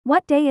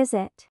What day is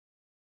it?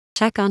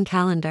 Check on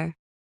calendar.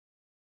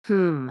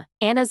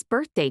 Anna's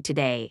birthday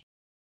today.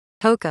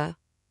 Toka,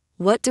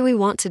 what do we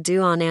want to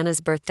do on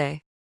Anna's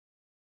birthday?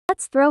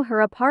 Let's throw her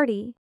a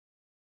party.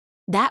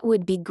 That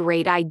would be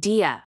great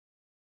idea.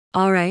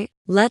 All right,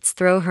 let's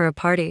throw her a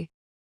party.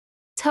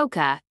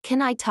 Toka,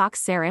 can I talk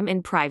Sarim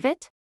in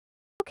private?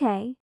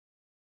 Okay.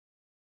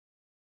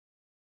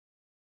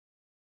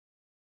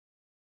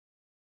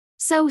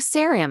 So,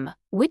 Sarim,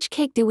 which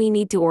cake do we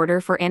need to order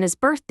for Anna's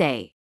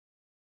birthday?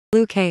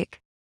 Blue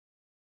cake.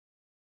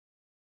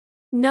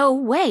 No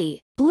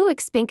way! Blue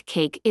X-Pink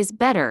cake is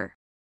better.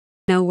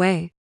 No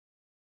way.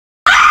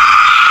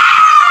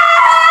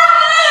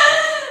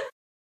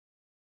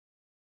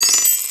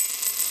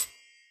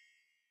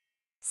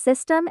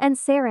 System and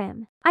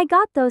Sarim, I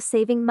got those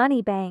saving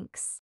money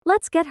banks.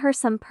 Let's get her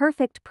some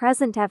perfect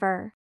present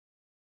ever.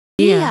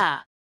 Yeah.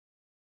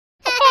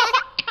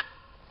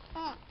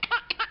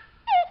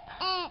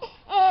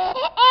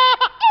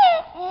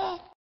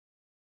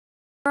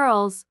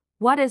 Girls,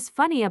 what is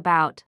funny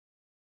about?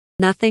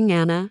 Nothing,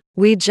 Anna.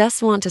 We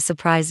just want to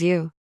surprise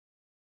you.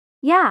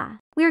 Yeah,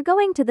 we're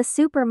going to the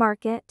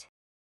supermarket.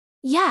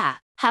 Yeah,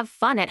 have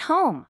fun at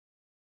home.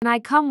 Can I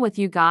come with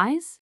you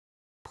guys?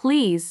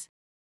 Please.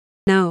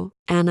 No,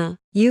 Anna,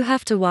 you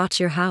have to watch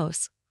your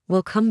house.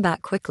 We'll come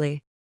back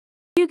quickly.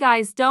 You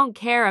guys don't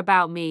care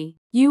about me.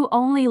 You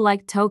only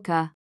like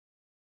Toka.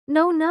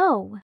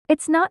 No,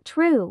 it's not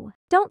true.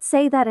 Don't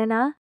say that,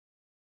 Anna.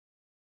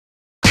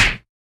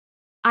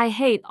 I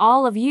hate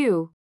all of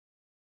you.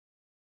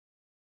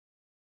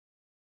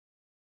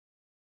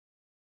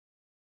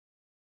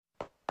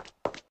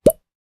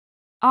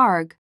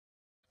 Arg.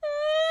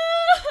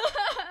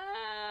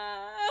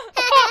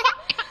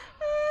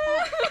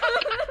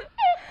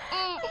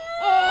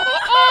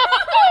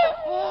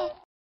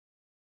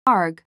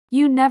 Arg,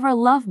 you never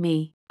love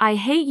me. I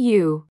hate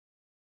you.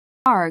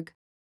 Arg.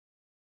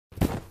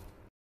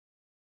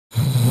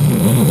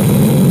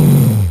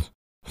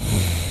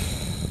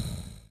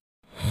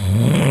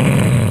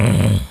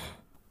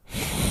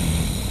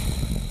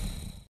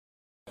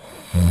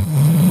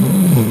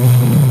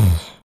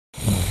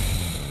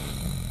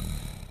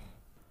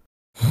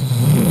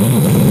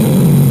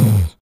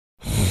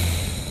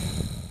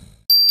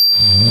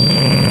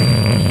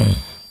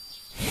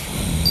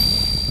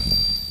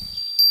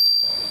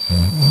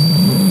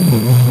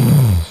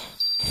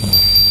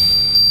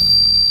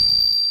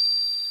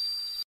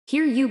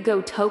 Here you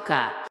go,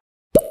 Toka.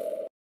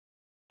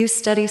 You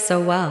study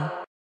so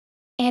well.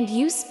 And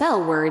you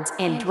spell words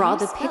and draw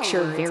the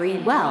picture very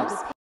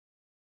well.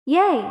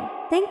 Yay!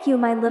 Thank you,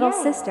 my little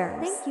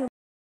sisters. Thank you.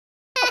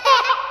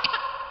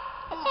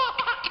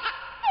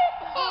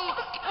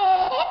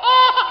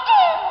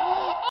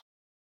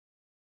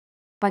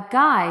 But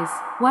guys,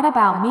 what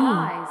about me?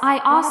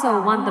 I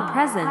also want the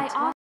present.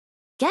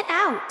 Get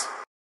out!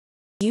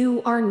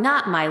 You are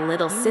not my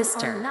little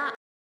sister.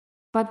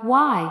 But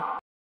why?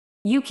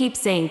 You keep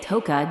saying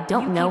Toka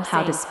don't know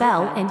how to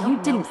spell and you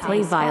didn't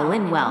play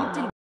violin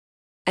well.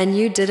 And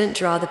you didn't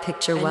draw the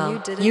picture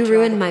well. You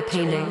ruined my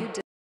painting.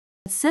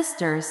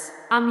 Sisters,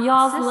 I'm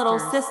y'all's little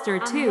sister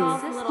too.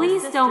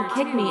 Please don't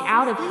kick me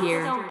out of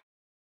here.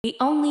 We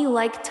only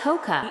like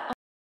Toka.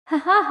 Ha ha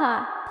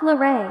ha,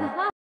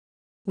 pleuray.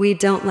 We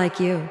don't like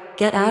you.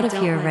 Get out of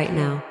here right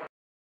now.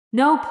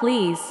 No,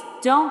 please,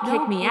 don't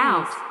kick me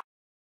out.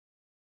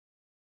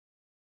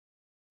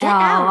 Get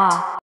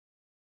out.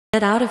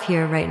 Get out of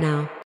here right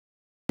now.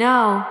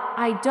 No,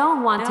 I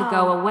don't want to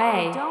go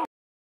away.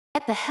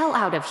 Get the hell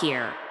out of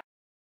here.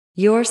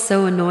 You're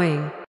so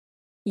annoying.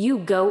 You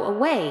go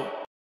away.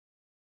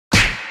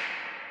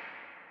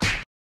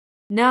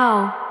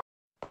 No.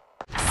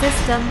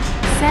 System,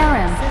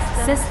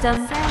 Sarim.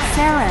 System,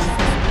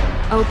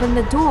 Sarim. Open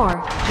the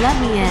door. Let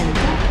me in.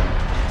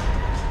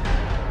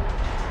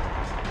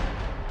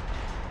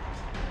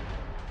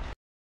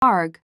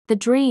 Arg, the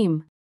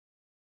dream.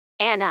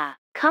 Anna,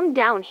 come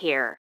down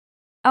here.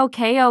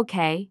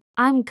 Okay,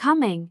 I'm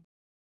coming.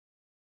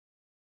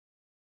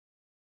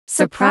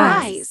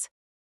 Surprise!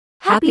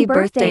 Happy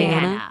birthday,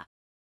 Anna.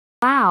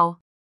 Wow.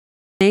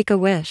 Make a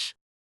wish.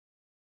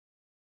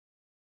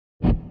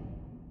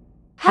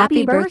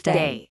 Happy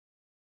birthday.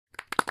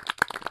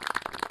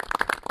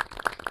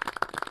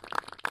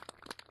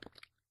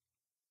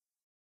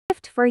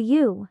 Gift for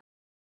you.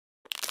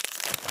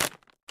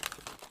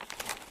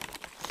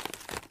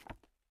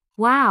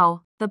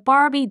 Wow, the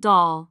Barbie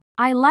doll.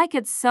 I like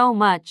it so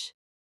much.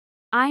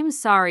 I'm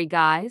sorry,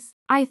 guys.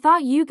 I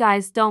thought you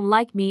guys don't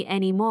like me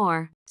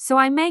anymore, so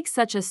I make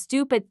such a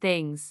stupid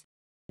things.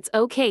 It's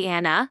okay,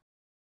 Anna.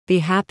 Be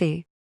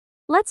happy.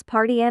 Let's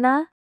party,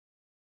 Anna.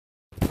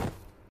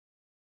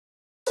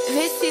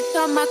 Vê se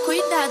toma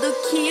cuidado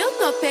que eu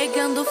tô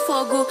pegando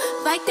fogo.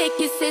 Vai ter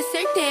que ser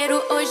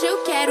certeiro, hoje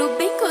eu quero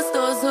bem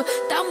gostoso.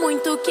 Tá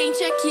muito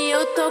quente aqui,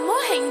 eu tô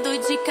morrendo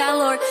de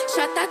calor.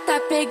 Chata tá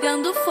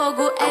pegando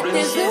fogo, é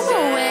tesão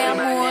ou é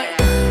amor?